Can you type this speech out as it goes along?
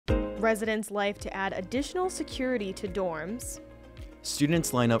Residents' life to add additional security to dorms.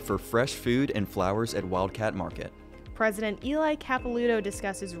 Students line up for fresh food and flowers at Wildcat Market. President Eli Capilouto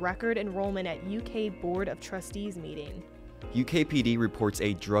discusses record enrollment at UK Board of Trustees meeting. UKPD reports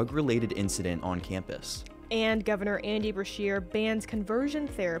a drug-related incident on campus. And Governor Andy Beshear bans conversion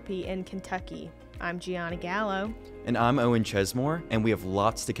therapy in Kentucky. I'm Giana Gallo. And I'm Owen Chesemore, and we have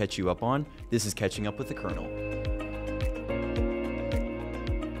lots to catch you up on. This is Catching Up with the Colonel.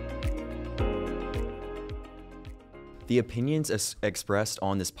 The opinions expressed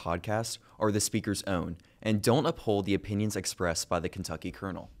on this podcast are the speaker's own and don't uphold the opinions expressed by the Kentucky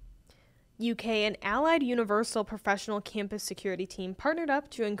Colonel. UK and Allied Universal Professional Campus Security Team partnered up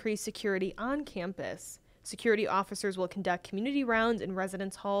to increase security on campus. Security officers will conduct community rounds in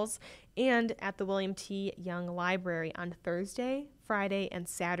residence halls and at the William T. Young Library on Thursday, Friday, and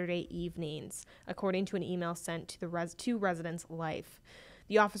Saturday evenings, according to an email sent to Residence Life.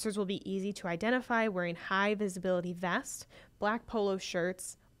 The officers will be easy to identify, wearing high-visibility vests, black polo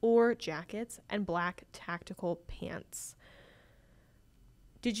shirts or jackets, and black tactical pants.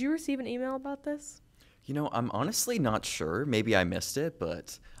 Did you receive an email about this? You know, I'm honestly not sure. Maybe I missed it,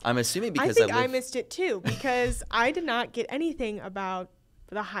 but I'm assuming because I missed it too, because I did not get anything about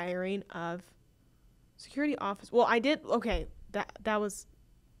the hiring of security officers. Well, I did. Okay,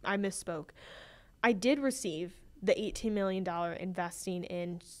 I misspoke. I did receive the $18 million investing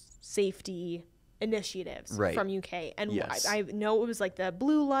in safety initiatives from UK. And yes. I know it was like the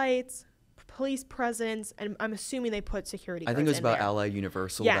blue lights, police presence, and I'm assuming they put security guards in there. I think it was about Allied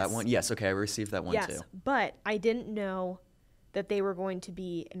Universal, yes. That one. Yes, okay, I received that one too. Yes, but I didn't know that they were going to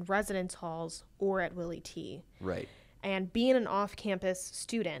be in residence halls or at Willie T. Right. And being an off-campus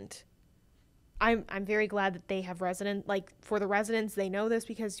student, I'm very glad that they have for the residents, they know this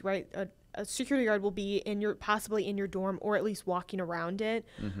because, right, a security guard will be possibly in your dorm or at least walking around it.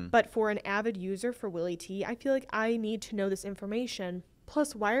 Mm-hmm. But for an avid user for Willie T, I feel like I need to know this information.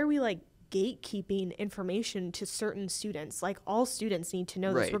 Plus, why are we gatekeeping information to certain students? All students need to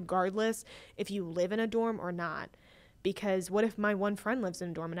know this regardless if you live in a dorm or not. Because what if my one friend lives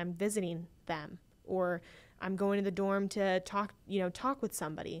in a dorm and I'm visiting them, or I'm going to the dorm to talk with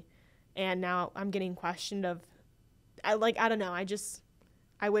somebody, and now I'm getting questioned I don't know.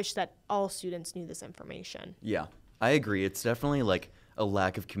 I wish that all students knew this information. Yeah, I agree. It's definitely a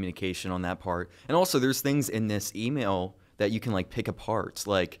lack of communication on that part. And also there's things in this email that you can pick apart.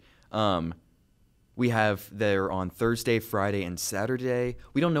 We have they're on Thursday, Friday, and Saturday.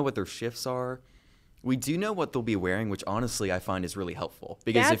 We don't know what their shifts are. We do know what they'll be wearing, which honestly I find is really helpful.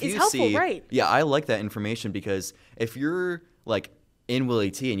 Because that if you is helpful, see, right? Yeah, I like that information because if you're in Willie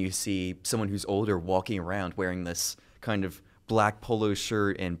T and you see someone who's older walking around wearing this kind of black polo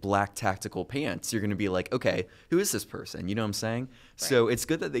shirt and black tactical pants, you're going to be like, okay, who is this person? You know what I'm saying? Right. So it's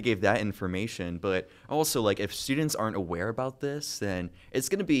good that they gave that information, but also if students aren't aware about this, then it's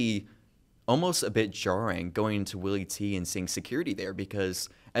going to be almost a bit jarring going into Willie T and seeing security there because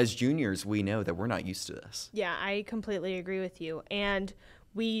as juniors, we know that we're not used to this. Yeah, I completely agree with you. And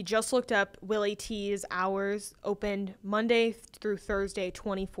we just looked up Willie T's hours, opened Monday through Thursday,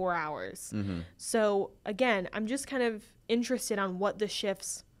 24 hours. Mm-hmm. So again, I'm just kind of interested on what the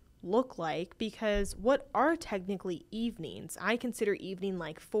shifts look like because what are technically evenings? I consider evening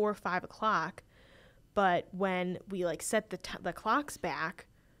 4 or 5 o'clock, but when we set the clocks back,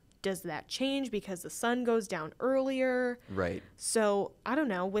 does that change because the sun goes down earlier? Right. So I don't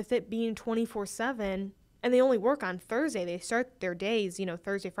know, with it being 24/7 and they only work on Thursday, they start their days,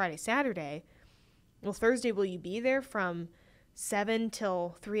 Thursday, Friday, Saturday. Well, Thursday, will you be there from 7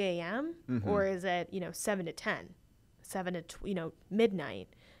 till 3 a.m.? Mm-hmm. Or is it, 7 to 10? 7 to midnight.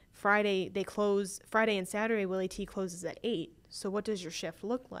 Friday and Saturday Willie T closes at 8. So what does your shift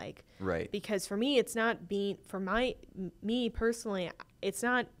look like? Right. Because for me, it's not me personally, it's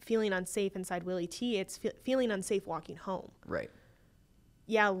not feeling unsafe inside Willie T. It's feeling unsafe walking home. Right.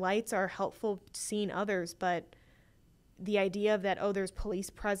 Yeah, lights are helpful seeing others, but the idea of that, there's police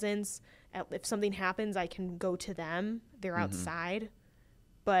presence, if something happens, I can go to them. They're mm-hmm. outside.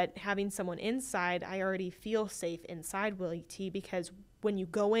 But having someone inside, I already feel safe inside Willie T because when you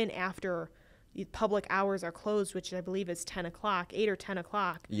go in after the public hours are closed, which I believe is 10 o'clock, 8 or 10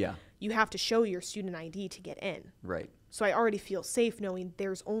 o'clock, yeah, you have to show your student ID to get in. Right. So I already feel safe knowing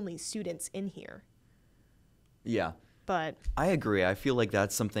there's only students in here. Yeah. But I agree. I feel like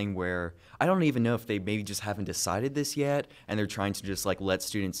that's something where I don't even know if they maybe just haven't decided this yet and they're trying to just let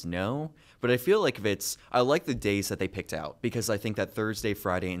students know. But I feel like I like the days that they picked out because I think that Thursday,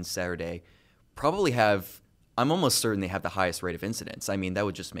 Friday, and Saturday probably I'm almost certain they have the highest rate of incidence. I mean, that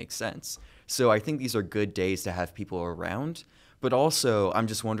would just make sense. So I think these are good days to have people around. But also, I'm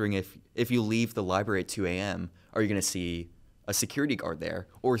just wondering if you leave the library at 2 a.m., are you going to see a security guard there?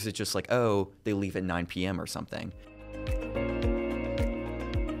 Or is it just like, oh, they leave at 9 p.m. or something?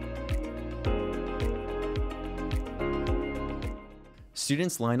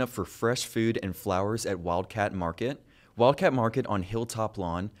 Students line up for fresh food and flowers at Wildcat Market. Wildcat Market on Hilltop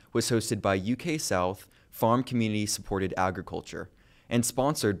Lawn was hosted by UK South Farm Community Supported Agriculture and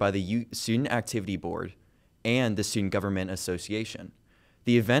sponsored by the Student Activity Board and the Student Government Association.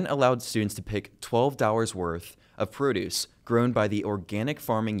 The event allowed students to pick $12 worth of produce grown by the Organic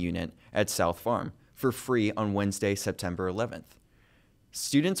Farming Unit at South Farm for free on Wednesday, September 11th.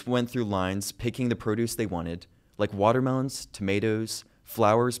 Students went through lines picking the produce they wanted, like watermelons, tomatoes,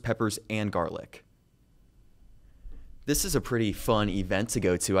 flowers, peppers, and garlic. This is a pretty fun event to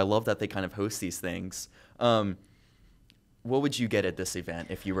go to. I love that they kind of host these things. What would you get at this event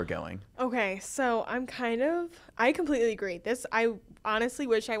if you were going? Okay, so I completely agree. I honestly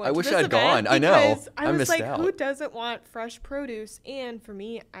wish I went to this event. I wish I'd gone. I know. I was like, out. who doesn't want fresh produce? And for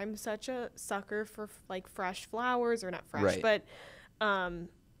me, I'm such a sucker for like fresh flowers, or not fresh, right. but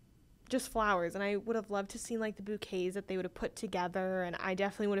just flowers. And I would have loved to see like the bouquets that they would have put together. And I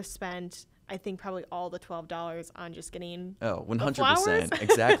definitely would have spent, I think, probably all the $12 on just getting 100%.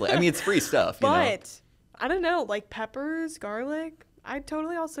 Exactly. I mean, it's free stuff, you know? But I don't know, like peppers, garlic, I'd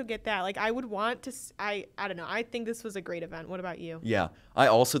totally also get that. Like I would want to, I don't know. I think this was a great event. What about you? Yeah, I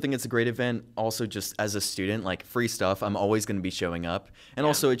also think it's a great event. Also, just as a student, like free stuff, I'm always going to be showing up. And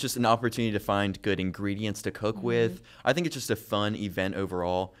also, it's just an opportunity to find good ingredients to cook with. I think it's just a fun event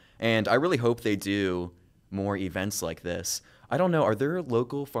overall. And I really hope they do more events like this. I don't know, are there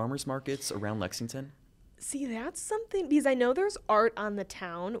local farmers markets around Lexington? See, that's something, because I know there's art on the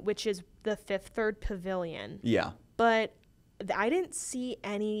town, which is the Fifth Third Pavilion. Yeah. But I didn't see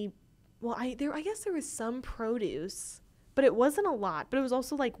any, well, I guess there was some produce, but it wasn't a lot. But it was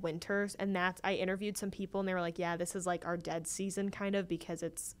also like winters, and I interviewed some people, and they were like, yeah, this is like our dead season kind of, because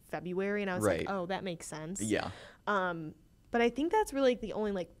it's February. And I was like, oh, that makes sense. Yeah. But I think that's really the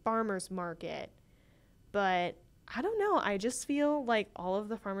only like farmer's market. But I don't know. I just feel like all of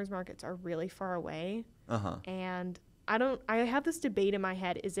the farmers markets are really far away. And I have this debate in my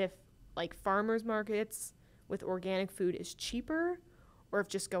head, is if like farmers markets with organic food is cheaper, or if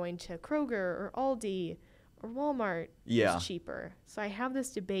just going to Kroger or Aldi or Walmart is cheaper. So I have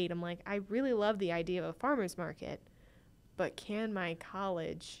this debate. I'm like, I really love the idea of a farmers market, but can my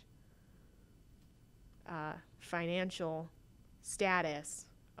college financial status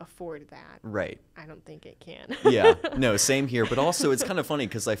afford that? Right. I don't think it can. Yeah. No, same here. But also, it's kind of funny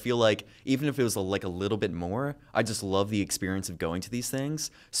because I feel like even if it was like a little bit more, I just love the experience of going to these things.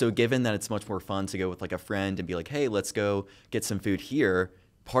 So given that it's much more fun to go with like a friend and be like, hey, let's go get some food here,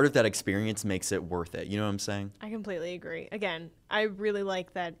 part of that experience makes it worth it. You know what I'm saying? I completely agree. Again, I really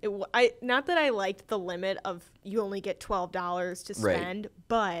like that. Not that I liked the limit of you only get $12 to spend,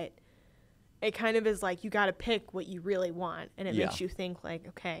 but it kind of is like you got to pick what you really want, and it makes you think like,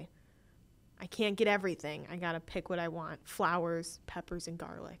 okay, I can't get everything. I got to pick what I want: flowers, peppers, and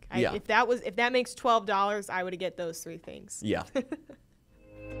garlic. If that makes $12, I would get those three things. Yeah.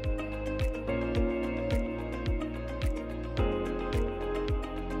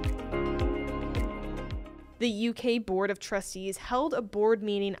 The UK Board of Trustees held a board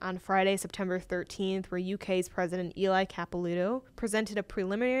meeting on Friday, September 13th, where UK's President Eli Capilouto presented a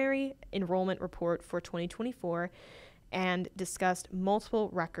preliminary enrollment report for 2024 and discussed multiple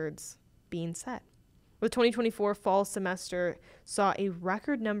records being set. The 2024 fall semester saw a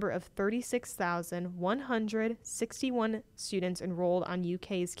record number of 36,161 students enrolled on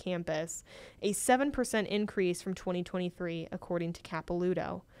UK's campus, a 7% increase from 2023, according to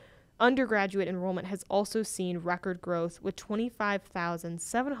Capilouto. Undergraduate enrollment has also seen record growth, with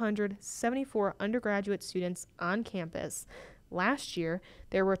 25,774 undergraduate students on campus. Last year,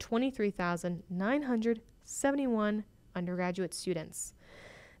 there were 23,971 undergraduate students.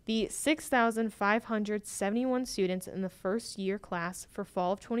 The 6,571 students in the first-year class for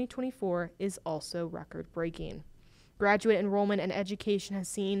fall of 2024 is also record-breaking. Graduate enrollment and education has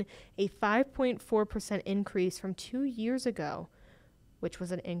seen a 5.4% increase from 2 years ago, which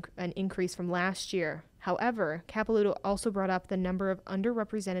was an increase from last year. However, Capilouto also brought up the number of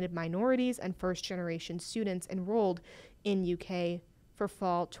underrepresented minorities and first-generation students enrolled in UK for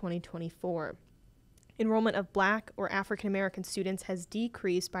fall 2024. Enrollment of Black or African-American students has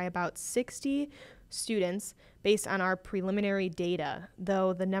decreased by about 60 students based on our preliminary data,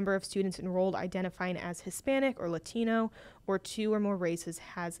 though the number of students enrolled identifying as Hispanic or Latino or two or more races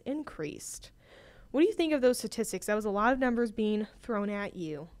has increased. What do you think of those statistics? That was a lot of numbers being thrown at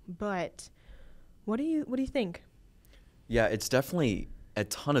you, but what do you think? Yeah, it's definitely a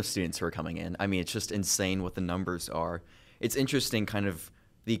ton of students who are coming in. I mean, it's just insane what the numbers are. It's interesting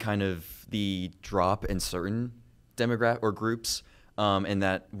the drop in certain demographic or groups, and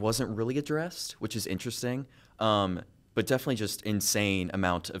that wasn't really addressed, which is interesting. But definitely just insane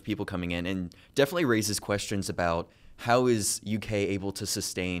amount of people coming in, and definitely raises questions about how is UK able to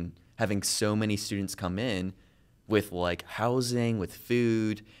sustain having so many students come in with like housing, with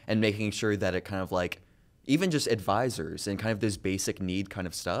food, and making sure that it kind of like even just advisors and kind of those basic need kind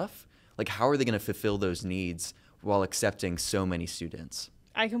of stuff. Like, how are they going to fulfill those needs while accepting so many students?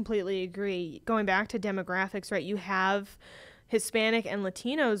 I completely agree. Going back to demographics, right? You have Hispanic and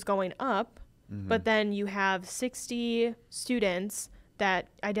Latinos going up, but then you have 60 students that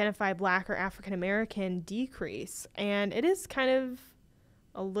identify Black or African American decrease. And it is kind of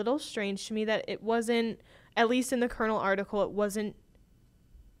a little strange to me that it wasn't, at least in the Kernel article,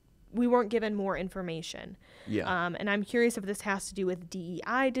 we weren't given more information. Yeah. And I'm curious if this has to do with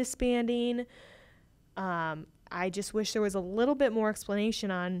DEI disbanding. I just wish there was a little bit more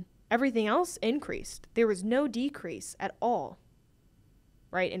explanation on everything else increased. There was no decrease at all,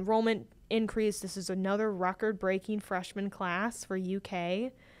 right? Enrollment increased. This is another record-breaking freshman class for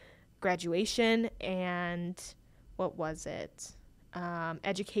UK graduation. And what was it?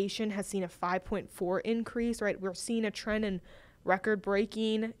 Education has seen a 5.4 increase, right? We're seeing a trend in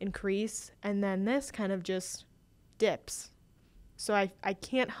record-breaking increase, and then this kind of just dips. So I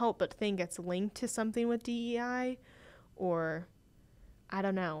can't help but think it's linked to something with DEI, or I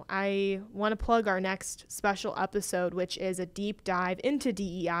don't know. I want to plug our next special episode, which is a deep dive into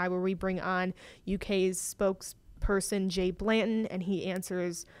DEI, where we bring on UK's spokesperson, Jay Blanton, and he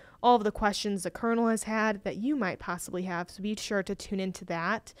answers all of the questions the Kernel has had that you might possibly have. So be sure to tune into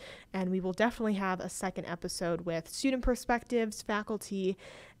that. And we will definitely have a second episode with student perspectives, faculty,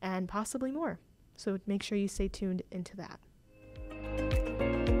 and possibly more. So make sure you stay tuned into that.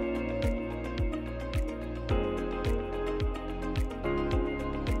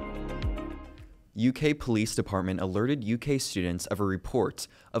 UK Police Department alerted UK students of a report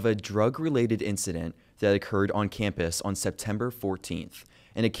of a drug-related incident that occurred on campus on September 14th,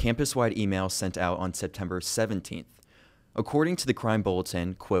 in a campus-wide email sent out on September 17th. According to the crime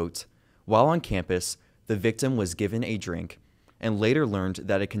bulletin, quote, while on campus, the victim was given a drink and later learned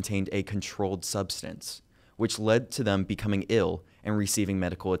that it contained a controlled substance, which led to them becoming ill and receiving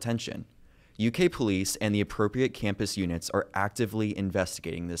medical attention. UK police and the appropriate campus units are actively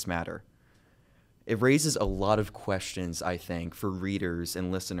investigating this matter. It raises a lot of questions, I think, for readers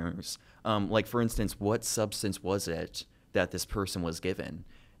and listeners. Like, for instance, what substance was it that this person was given?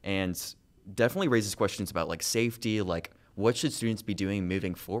 And definitely raises questions about, like, safety, like, what should students be doing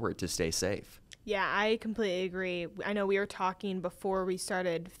moving forward to stay safe? Yeah, I completely agree. I know we were talking before we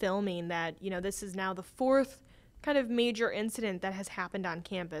started filming that, this is now the fourth kind of major incident that has happened on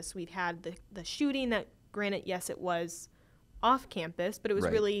campus. We've had the shooting that, granted, yes, it was off campus, but it was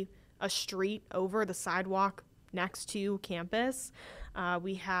really a street over the sidewalk next to campus.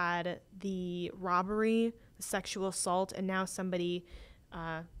 We had the robbery, the sexual assault, and now somebody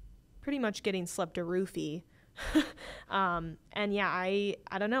pretty much getting slipped a roofie. And yeah, I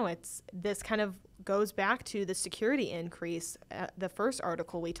don't know. This kind of goes back to the security increase. The first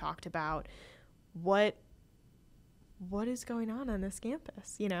article we talked about. What is going on this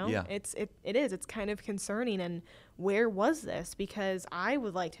campus? Yeah. It's kind of concerning. And where was this? Because I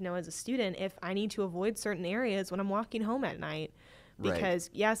would like to know as a student if I need to avoid certain areas when I'm walking home at night. Because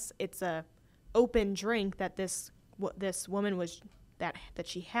yes, it's a open drink that this woman was that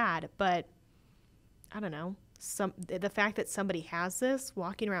she had, but I don't know. The fact that somebody has this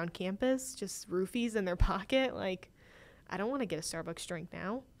walking around campus, just roofies in their pocket, like, I don't want to get a Starbucks drink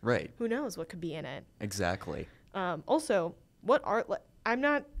now. Right. Who knows what could be in it? Exactly. Also, how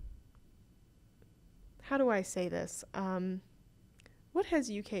do I say this? What has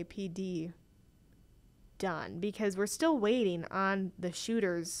UKPD done? Because we're still waiting on the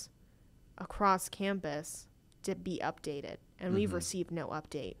shooters across campus to be updated, and we've received no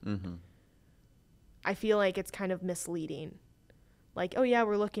update. I feel like it's kind of misleading. Like, oh yeah,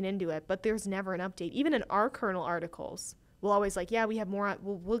 we're looking into it, but there's never an update. Even in our Kernel articles, we'll always like, yeah, we have more.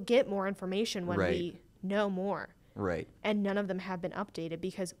 We'll get more information when we know more. Right. And none of them have been updated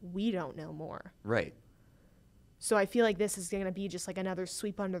because we don't know more. Right. So I feel like this is going to be just like another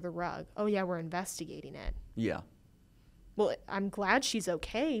sweep under the rug. Oh yeah, we're investigating it. Yeah. Well, I'm glad she's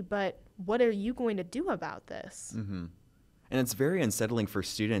okay, but what are you going to do about this? And it's very unsettling for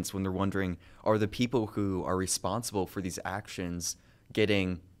students when they're wondering, are the people who are responsible for these actions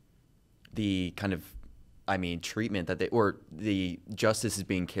getting the kind of, treatment that or the justice is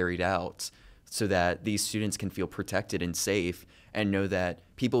being carried out so that these students can feel protected and safe and know that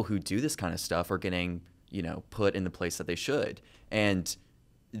people who do this kind of stuff are getting, put in the place that they should. And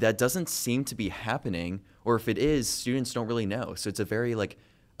that doesn't seem to be happening, or if it is, students don't really know. So it's a very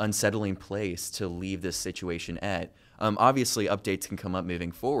unsettling place to leave this situation at. Obviously, updates can come up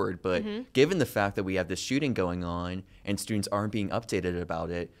moving forward, but given the fact that we have this shooting going on and students aren't being updated about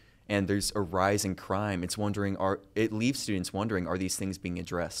it, and there's a rise in crime, it leaves students wondering, are these things being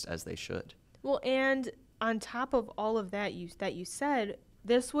addressed as they should? Well, and on top of all of that you said,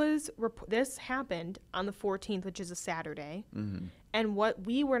 this happened on the 14th, which is a Saturday, and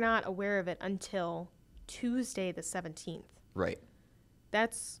we were not aware of it until Tuesday the 17th. Right.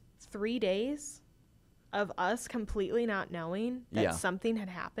 That's 3 days of us completely not knowing that something had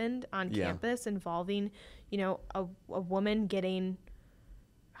happened on campus involving, a woman getting,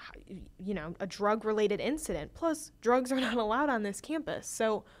 a drug-related incident. Plus, drugs are not allowed on this campus.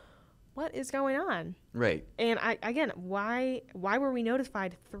 So what is going on? Right. And why were we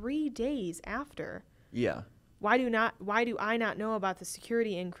notified 3 days after? Yeah. Why do I not know about the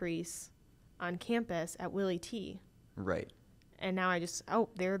security increase on campus at Willie T? Right. And now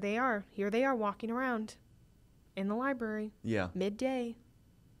there they are. Here they are walking around in the library. Yeah. Midday.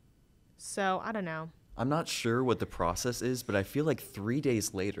 So, I don't know. I'm not sure what the process is, but I feel like 3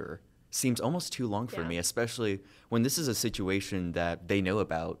 days later seems almost too long for me, especially when this is a situation that they know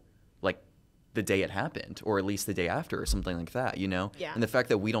about, the day it happened, or at least the day after, or something like that, Yeah. And the fact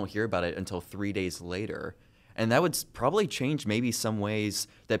that we don't hear about it until 3 days later. And that would probably change maybe some ways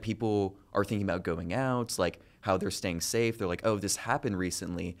that people are thinking about going out, how they're staying safe. They're like, oh, this happened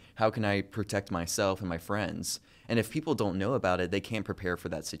recently. How can I protect myself and my friends? And if people don't know about it, they can't prepare for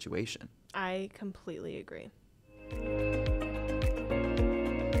that situation. I completely agree.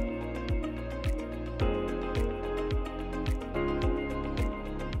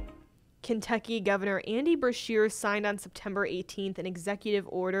 Kentucky Governor Andy Beshear signed on September 18th an executive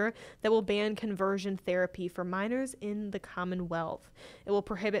order that will ban conversion therapy for minors in the Commonwealth. It will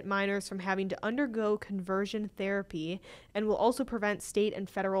prohibit minors from having to undergo conversion therapy and will also prevent state and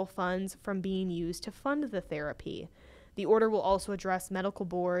federal funds from being used to fund the therapy. The order will also address medical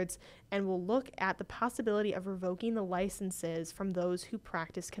boards and will look at the possibility of revoking the licenses from those who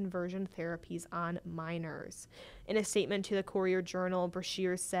practice conversion therapies on minors. In a statement to the Courier-Journal,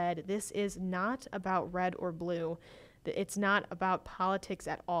 Beshear said, "This is not about red or blue. It's not about politics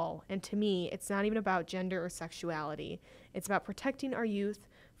at all. And to me, it's not even about gender or sexuality. It's about protecting our youth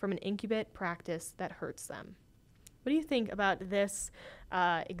from an incubate practice that hurts them." What do you think about this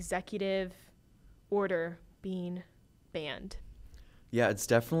executive order being banned? Yeah, it's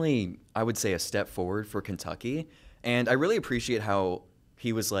definitely, I would say, a step forward for Kentucky. And I really appreciate how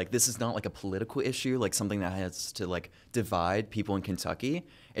he was like, this is not a political issue, something that has to divide people in Kentucky.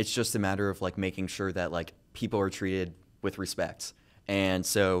 It's just a matter of making sure that people are treated with respect. And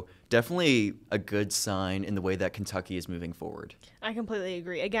so definitely a good sign in the way that Kentucky is moving forward. I completely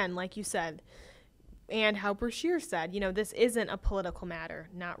agree. Again, like you said, and how Beshear said, this isn't a political matter,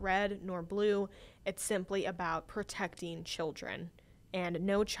 not red nor blue. It's simply about protecting children, and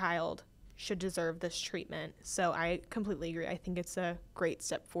no child should deserve this treatment. So I completely agree. I think it's a great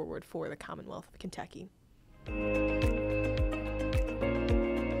step forward for the Commonwealth of Kentucky.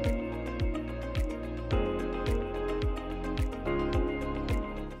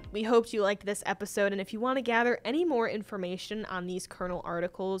 We hoped you liked this episode, and if you want to gather any more information on these Kernel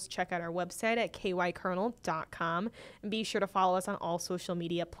articles, check out our website at kykernel.com, and be sure to follow us on all social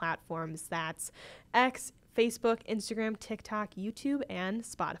media platforms. That's X, Facebook, Instagram, TikTok, YouTube, and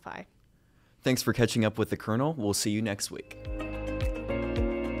Spotify. Thanks for catching up with the Kernel. We'll see you next week.